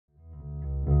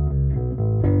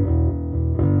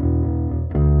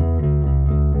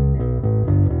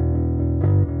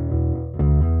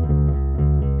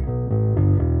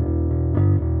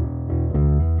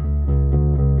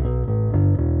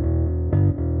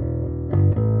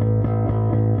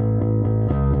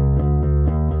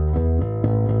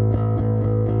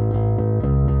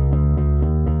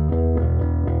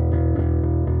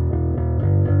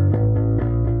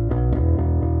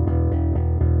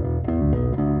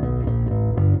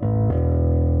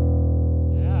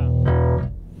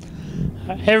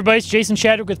Hey everybody, it's Jason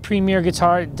Chadwick with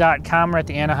PremierGuitar.com. We're at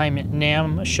the Anaheim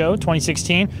NAMM show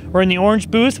 2016. We're in the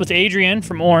Orange booth with Adrian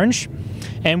from Orange,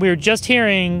 and we were just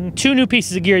hearing two new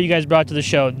pieces of gear you guys brought to the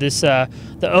show. This the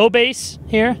O bass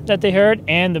here that they heard,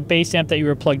 and the bass amp that you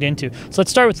were plugged into. So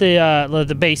let's start with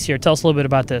the bass here. Tell us a little bit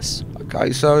about this.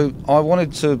 Okay, so I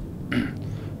wanted to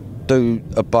do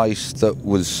a bass that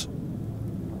was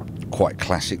quite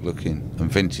classic looking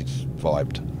and vintage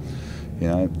vibed, you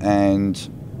know,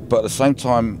 but at the same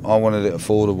time I wanted it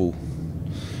affordable,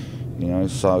 you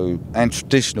know, and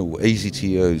traditional, easy to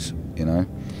use, you know,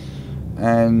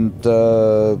 and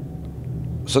so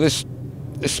this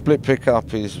split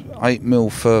pickup is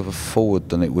 8mm further forward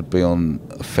than it would be on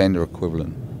a Fender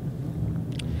equivalent,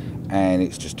 and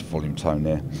it's just a volume tone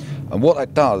there. And what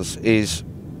that does is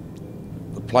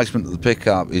the placement of the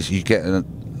pickup is you get a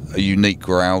unique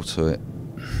growl to it,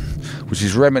 which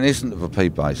is reminiscent of a P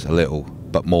bass a little,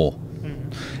 but more.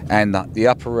 And the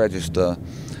upper register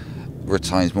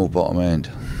retains more bottom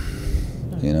end,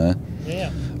 you know.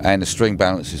 Yeah. And the string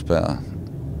balance is better.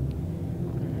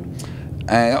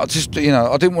 And I just, you know,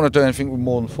 I didn't want to do anything with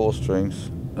more than 4 strings,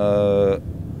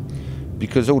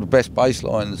 because all the best bass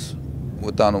lines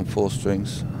were done on 4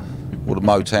 strings, all the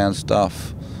Motown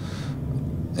stuff,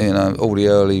 you know, all the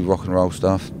early rock and roll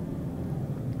stuff.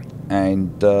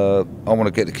 And I want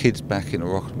to get the kids back into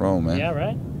rock and roll, man. Yeah,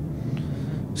 right.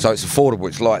 So it's affordable.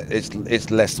 It's like it's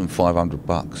less than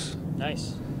 $500.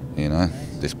 Nice. You know,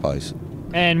 nice. This bass.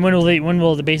 And when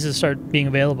will the basses start being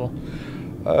available?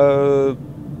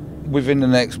 Within the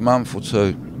next month or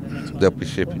two, they'll be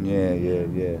shipping.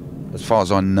 Yeah. As far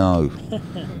as I know,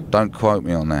 don't quote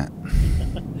me on that.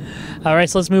 All right,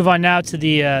 so let's move on now to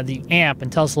the amp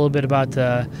and tell us a little bit about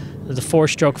the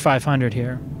 4-stroke 500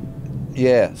 here.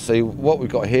 Yeah. See, what we've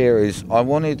got here is I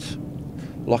wanted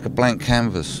like a blank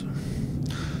canvas,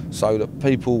 so that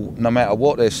people, no matter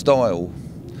what their style,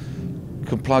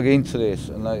 can plug into this,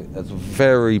 and it's a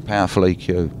very powerful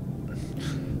EQ.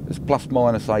 It's plus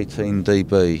minus 18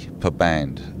 dB per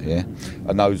band, yeah,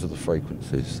 and those are the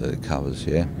frequencies that it covers,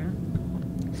 yeah.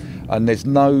 And there's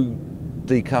no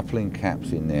decoupling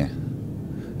caps in there.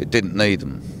 It didn't need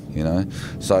them, you know.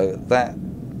 So that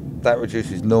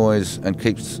reduces noise and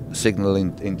keeps signal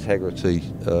integrity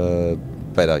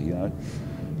better, you know.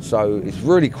 So it's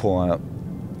really quiet.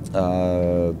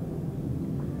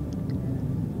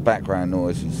 Background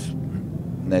noise is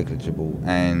negligible,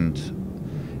 and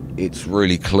it's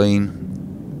really clean,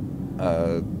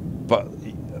 but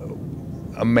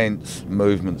immense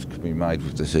movements can be made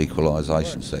with this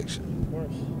equalization section. Of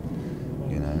course.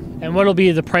 You know. And what'll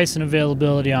be the price and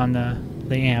availability on the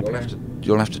amp?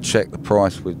 You'll have to check the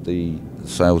price with the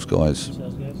sales guys.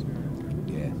 Sales guys.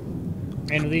 Yeah.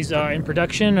 And are these in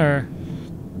production or?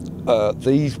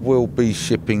 These will be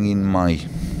shipping in May.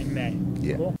 In May.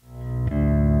 Yeah. Cool.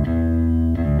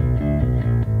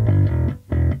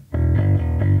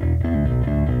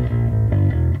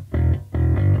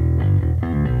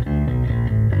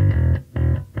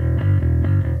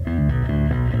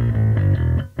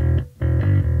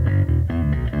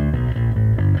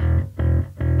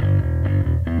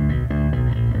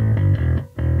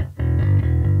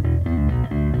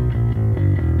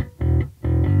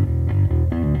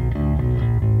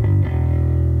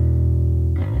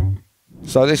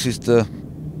 So this is the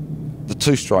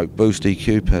 2-stroke boost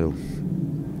EQ pedal.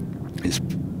 It's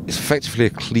effectively a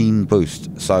clean boost.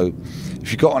 So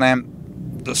if you've got an amp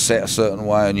that's set a certain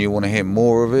way and you want to hear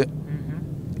more of it,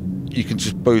 you can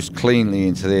just boost cleanly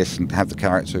into this and have the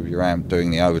character of your amp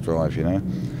doing the overdrive, you know.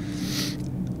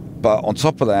 But on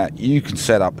top of that, you can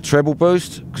set up a treble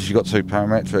boost, because you've got 2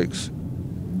 parametrics,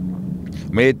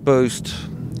 mid boost.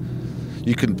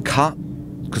 You can cut,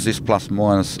 because this plus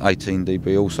minus 18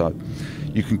 dB also.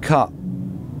 You can cut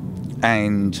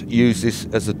and use this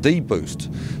as a D-boost.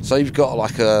 So you've got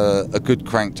like a good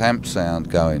cranked amp sound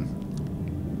going.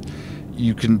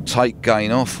 You can take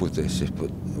gain off with this,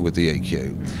 with the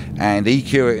EQ, and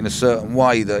EQ it in a certain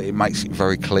way that it makes it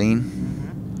very clean,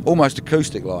 almost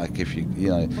acoustic-like. If you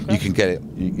can get it.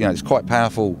 You know, it's quite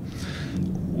powerful.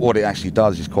 What it actually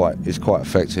does is quite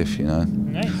effective, you know.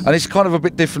 Nice. And it's kind of a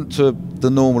bit different to the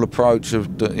normal approach of,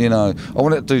 you know, I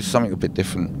wanted to do something a bit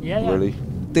different, really.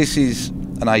 This is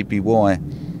an ABY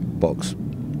box,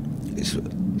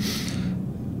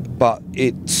 but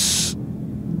it's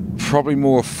probably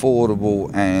more affordable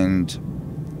and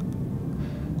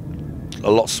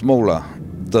a lot smaller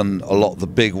than a lot of the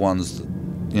big ones,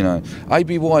 you know.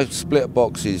 ABY splitter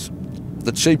boxes,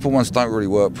 the cheaper ones don't really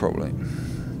work properly.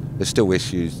 There's still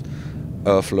issues,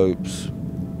 earth loops,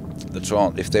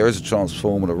 if there is a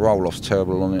transformer, the roll-off's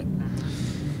terrible on it.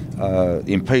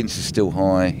 The impedance is still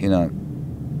high, you know.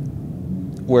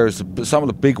 whereas some of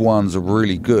the big ones are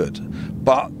really good,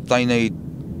 but they need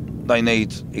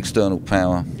external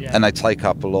power, and they take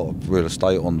up a lot of real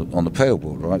estate on the pedal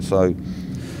board, right? So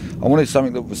I wanted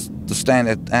something that was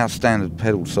our standard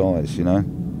pedal size, you know.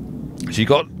 So you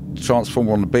got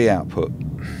transformer on the B output.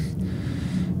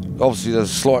 Obviously there's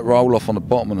a slight roll off on the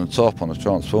bottom and the top on the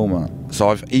transformer, so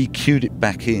I've EQ'd it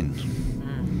back in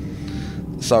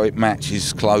so it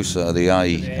matches closer the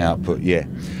A output, yeah.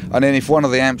 And then if one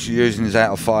of the amps you're using is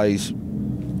out of phase,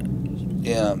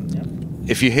 yeah,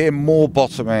 if you hear more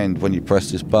bottom end when you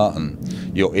press this button,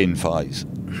 you're in phase.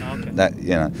 Okay. That, you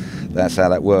know, that's how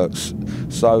that works.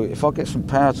 So if I get some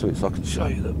power to it, so I can show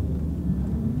you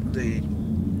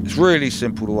it's really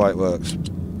simple the way it works.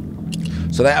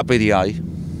 So that'll be the A,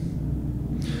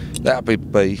 that'll be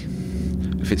B.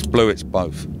 If it's blue, it's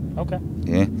both. Okay.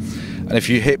 Yeah. And if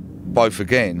you hit both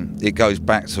again, it goes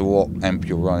back to what amp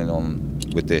you're running on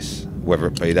with this, whether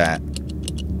it be that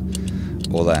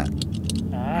or that.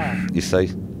 You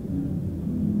see?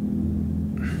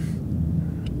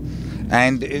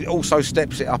 And it also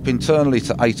steps it up internally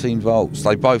to 18 volts.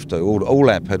 They both do. All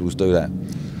our pedals do that.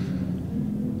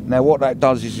 Now what that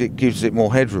does is it gives it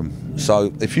more headroom.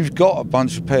 So if you've got a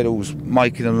bunch of pedals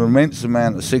making an immense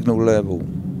amount of signal level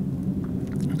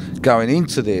going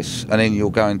into this, and then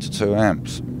you're going to 2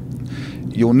 amps,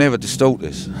 you'll never distort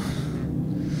this.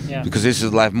 Yeah. Because this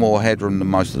will have more headroom than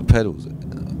most of the pedals.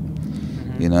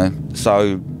 You know,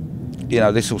 so, you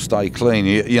know, this will stay clean.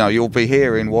 You know, you'll be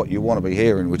hearing what you want to be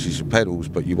hearing, which is your pedals,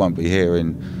 but you won't be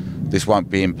hearing, this won't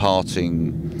be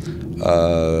imparting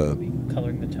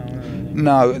coloring the tone or anything?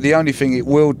 No, the only thing it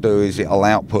will do is it'll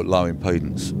output low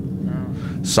impedance.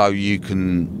 So you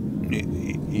can,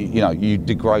 you know, you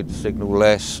degrade the signal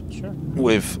less. Sure.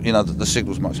 With, you know, the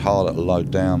signal's much harder to load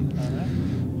down.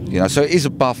 You know, so it is a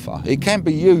buffer. It can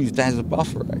be used as a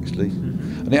buffer, actually.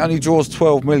 And it only draws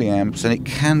 12 milliamps, and it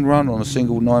can run on a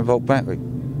single 9-volt battery.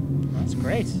 That's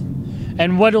great.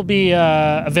 And what will be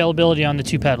availability on the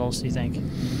 2 pedals, do you think?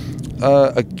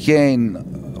 Again,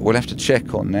 we'll have to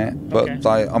check on that, but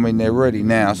okay. I mean, they're ready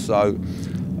now, so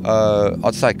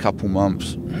I'd say a couple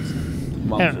months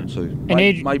or 2,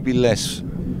 maybe less.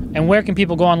 And where can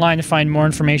people go online to find more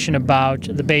information about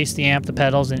the bass, the amp, the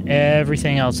pedals, and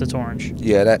everything else that's Orange?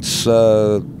 Yeah, that's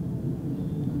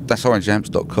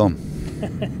orangeamps.com.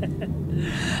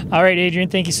 All right, Adrian,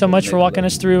 thank you so much for walking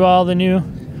us through all the new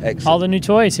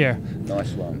toys here.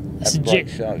 Nice one. This is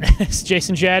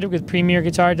Jason Chadwick with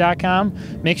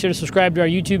PremierGuitar.com. Make sure to subscribe to our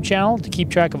YouTube channel to keep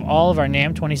track of all of our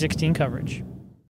NAMM 2016 coverage.